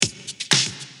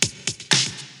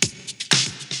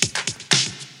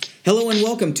Hello and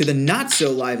welcome to the Not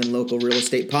So Live and Local Real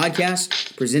Estate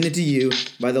Podcast, presented to you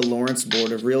by the Lawrence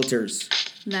Board of Realtors.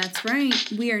 That's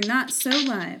right. We are not so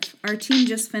live. Our team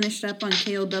just finished up on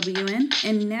KLWN,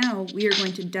 and now we are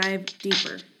going to dive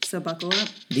deeper. So buckle up.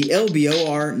 The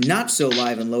LBOR Not So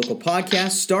Live and Local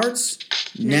Podcast starts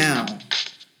now.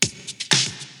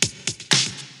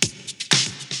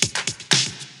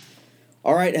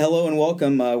 All right, hello and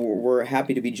welcome. We're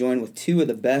happy to be joined with two of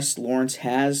the best Lawrence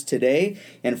has today.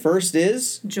 And first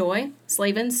is Joy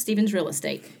Slavens, Stevens Real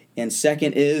Estate. And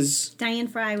second is Diane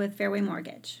Fry with Fairway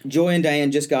Mortgage. Joy and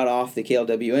Diane just got off the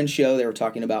KLWN show. They were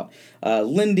talking about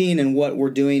lending and what we're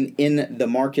doing in the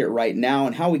market right now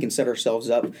and how we can set ourselves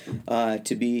up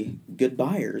to be good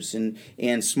buyers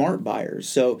and smart buyers.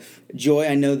 So, Joy,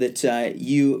 I know that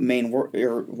you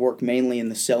work mainly in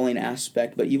the selling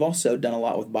aspect, but you've also done a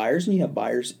lot with buyers, and you have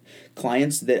buyers,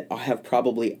 clients that have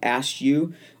probably asked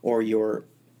you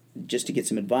just to get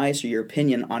some advice or your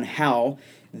opinion on how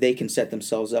they can set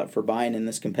themselves up for buying in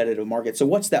this competitive market. So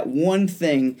what's that one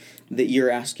thing that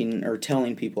you're asking or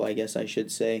telling people, I guess I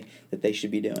should say, that they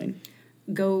should be doing?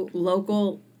 Go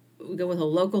local, go with a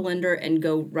local lender and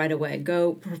go right away.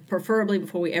 Go preferably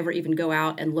before we ever even go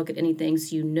out and look at anything,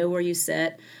 so you know where you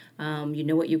sit, you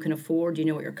know what you can afford, you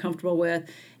know what you're comfortable with,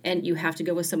 and you have to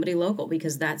go with somebody local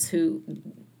because that's who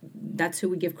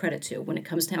we give credit to when it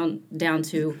comes down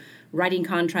to writing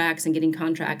contracts and getting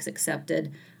contracts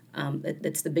accepted.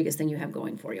 That's the biggest thing you have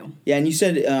going for you. Yeah, and you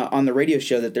said on the radio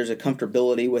show that there's a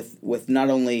comfortability with not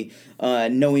only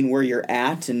knowing where you're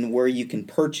at and where you can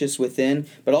purchase within,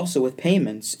 but also with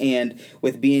payments and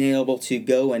with being able to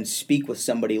go and speak with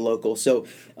somebody local. So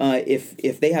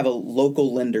if they have a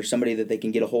local lender, somebody that they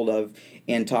can get a hold of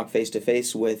and talk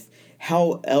face-to-face with,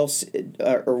 how else,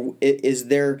 or is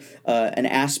there an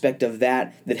aspect of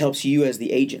that helps you as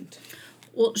the agent?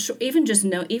 Well,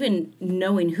 even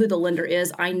knowing who the lender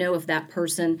is, I know if that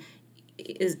person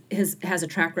has a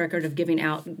track record of giving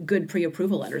out good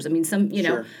pre-approval letters. I mean,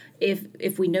 Sure.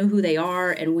 if we know who they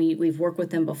are and we've worked with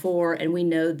them before, and we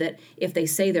know that if they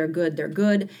say they're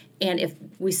good, and if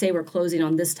we say we're closing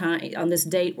on this time, on this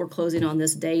date, we're closing on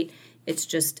this date. It's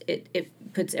just, it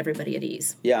puts everybody at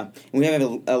ease. Yeah. And we have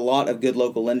a lot of good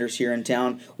local lenders here in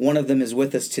town. One of them is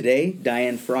with us today,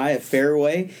 Diane Fry of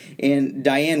Fairway. And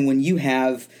Diane, when you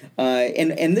have,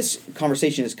 and this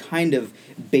conversation is kind of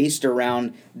based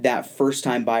around that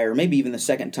first-time buyer, maybe even the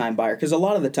second-time buyer, because a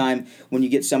lot of the time when you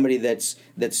get somebody that's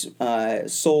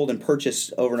sold and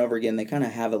purchased over and over again, they kind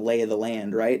of have a lay of the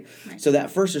land, right? So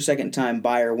that first or second-time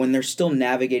buyer, when they're still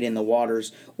navigating the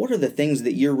waters, what are the things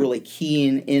that you're really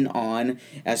keying in on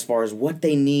as far as what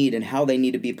they need and how they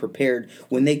need to be prepared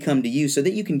when they come to you so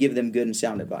that you can give them good and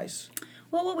sound advice?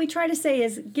 Well, what we try to say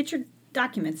is get your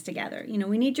documents together. You know,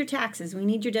 we need your taxes, we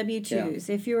need your W-2s.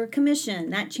 Yeah. If you're a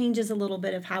commission, that changes a little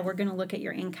bit of how we're going to look at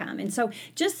your income. And so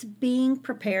just being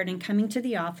prepared and coming to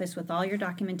the office with all your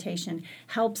documentation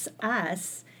helps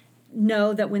us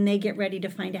know that when they get ready to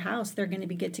find a house, they're going to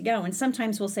be good to go. And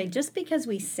sometimes we'll say, just because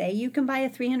we say you can buy a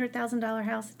 $300,000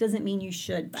 house doesn't mean you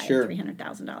should buy a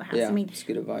 $300,000 house. Yeah, I mean, that's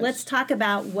good advice. Let's talk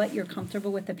about what you're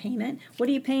comfortable with the payment. What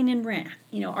are you paying in rent?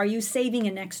 You know, are you saving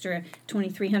an extra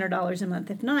 $2,300 a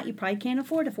month? If not, you probably can't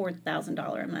afford a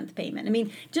 $4,000 a month payment. I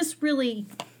mean, just really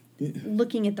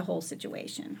looking at the whole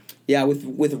situation. Yeah,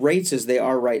 with rates as they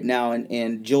are right now,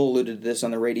 and Joel alluded to this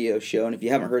on the radio show, and if you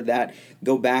haven't heard that,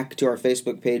 go back to our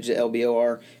Facebook page, the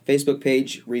LBOR Facebook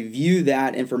page, review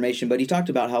that information, but he talked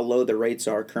about how low the rates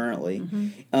are currently.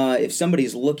 Mm-hmm. If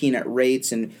somebody's looking at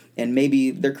rates and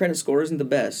maybe their credit score isn't the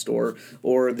best, or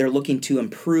they're looking to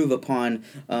improve upon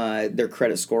their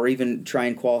credit score, or even try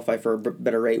and qualify for a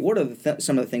better rate, what are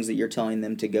some of the things that you're telling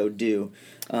them to go do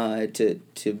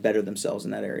to better themselves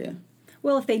in that area?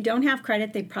 Well, if they don't have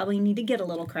credit, they probably need to get a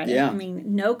little credit. Yeah. I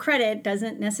mean, no credit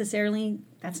doesn't necessarily,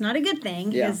 that's not a good thing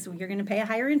because you're going to pay a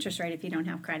higher interest rate if you don't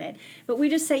have credit. But we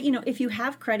just say, you know, if you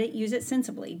have credit, use it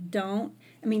sensibly. The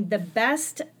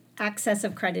best access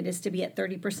of credit is to be at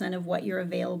 30% of what your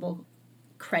available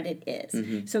credit is.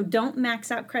 Mm-hmm. So don't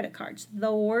max out credit cards.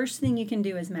 The worst thing you can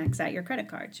do is max out your credit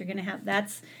cards. You're going to have,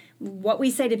 that's what we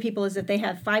say to people is if they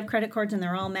have 5 credit cards and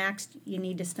they're all maxed, you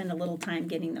need to spend a little time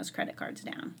getting those credit cards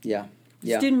down. Yeah.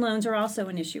 Student loans are also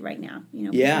an issue right now. You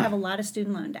know, people have a lot of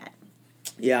student loan debt.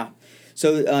 Yeah.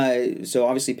 So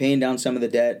obviously paying down some of the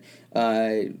debt,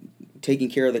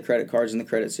 taking care of the credit cards and the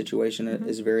credit situation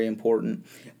is very important.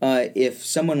 If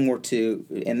someone were to,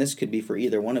 and this could be for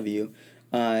either one of you,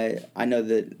 I know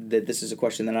that this is a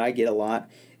question that I get a lot.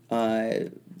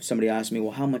 Somebody asked me,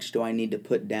 well, how much do I need to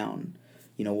put down?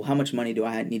 how much money do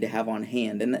I need to have on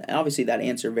hand? And obviously that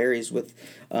answer varies with,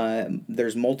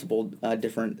 there's multiple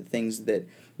different things that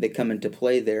come into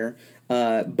play there.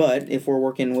 But if we're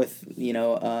working with,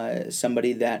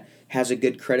 somebody that has a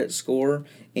good credit score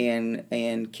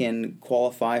and can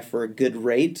qualify for a good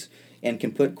rate and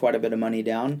can put quite a bit of money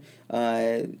down,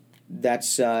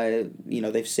 that's,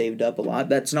 they've saved up a lot.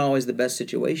 That's not always the best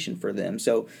situation for them.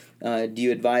 So do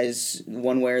you advise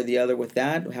one way or the other with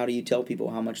that? How do you tell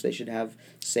people how much they should have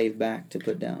saved back to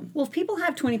put down? Well, if people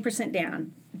have 20%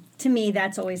 down, to me,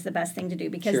 that's always the best thing to do,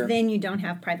 because then you don't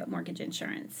have private mortgage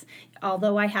insurance.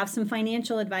 Although I have some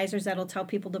financial advisors that'll tell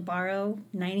people to borrow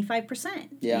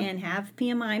 95% and have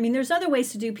PMI. I mean, there's other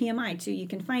ways to do PMI too. You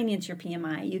can finance your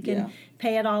PMI. You can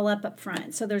pay it all up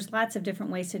front. So there's lots of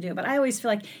different ways to do it. But I always feel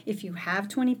like if you have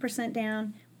 20%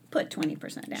 down, put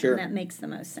 20% down. Sure. That makes the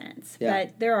most sense. Yeah.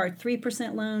 But there are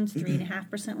 3% loans,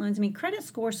 3.5% loans. I mean, credit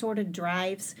score sort of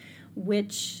drives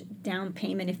which down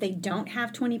payment. If they don't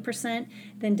have 20%,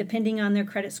 then depending on their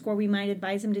credit score, we might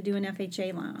advise them to do an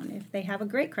FHA loan. If they have a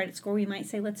great credit score, we might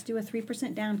say, let's do a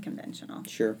 3% down conventional.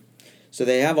 Sure. So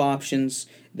they have options.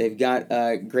 They've got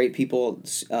great people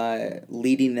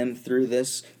leading them through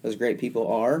this. Those great people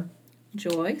are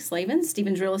Joy Slavin,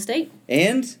 Stevens Real Estate.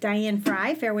 And Diane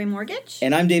Fry, Fairway Mortgage.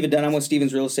 And I'm David Dunn. I'm with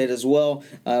Stevens Real Estate as well.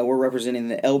 We're representing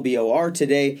the LBOR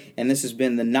today, and this has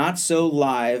been the Not So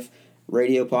Live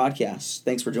radio podcast.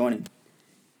 Thanks for joining.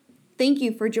 Thank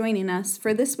you for joining us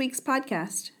for this week's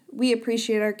podcast. We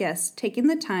appreciate our guests taking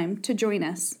the time to join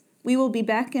us. We will be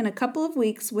back in a couple of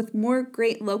weeks with more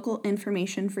great local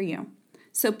information for you.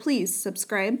 So please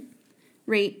subscribe,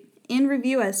 rate, and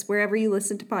review us wherever you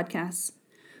listen to podcasts.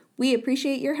 We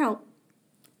appreciate your help.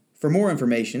 For more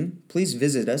information, please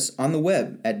visit us on the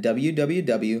web at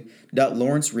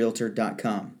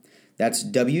www.lawrencerealtor.com. That's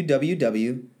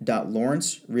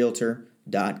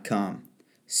www.lawrencerealtor.com.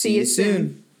 See you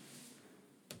soon.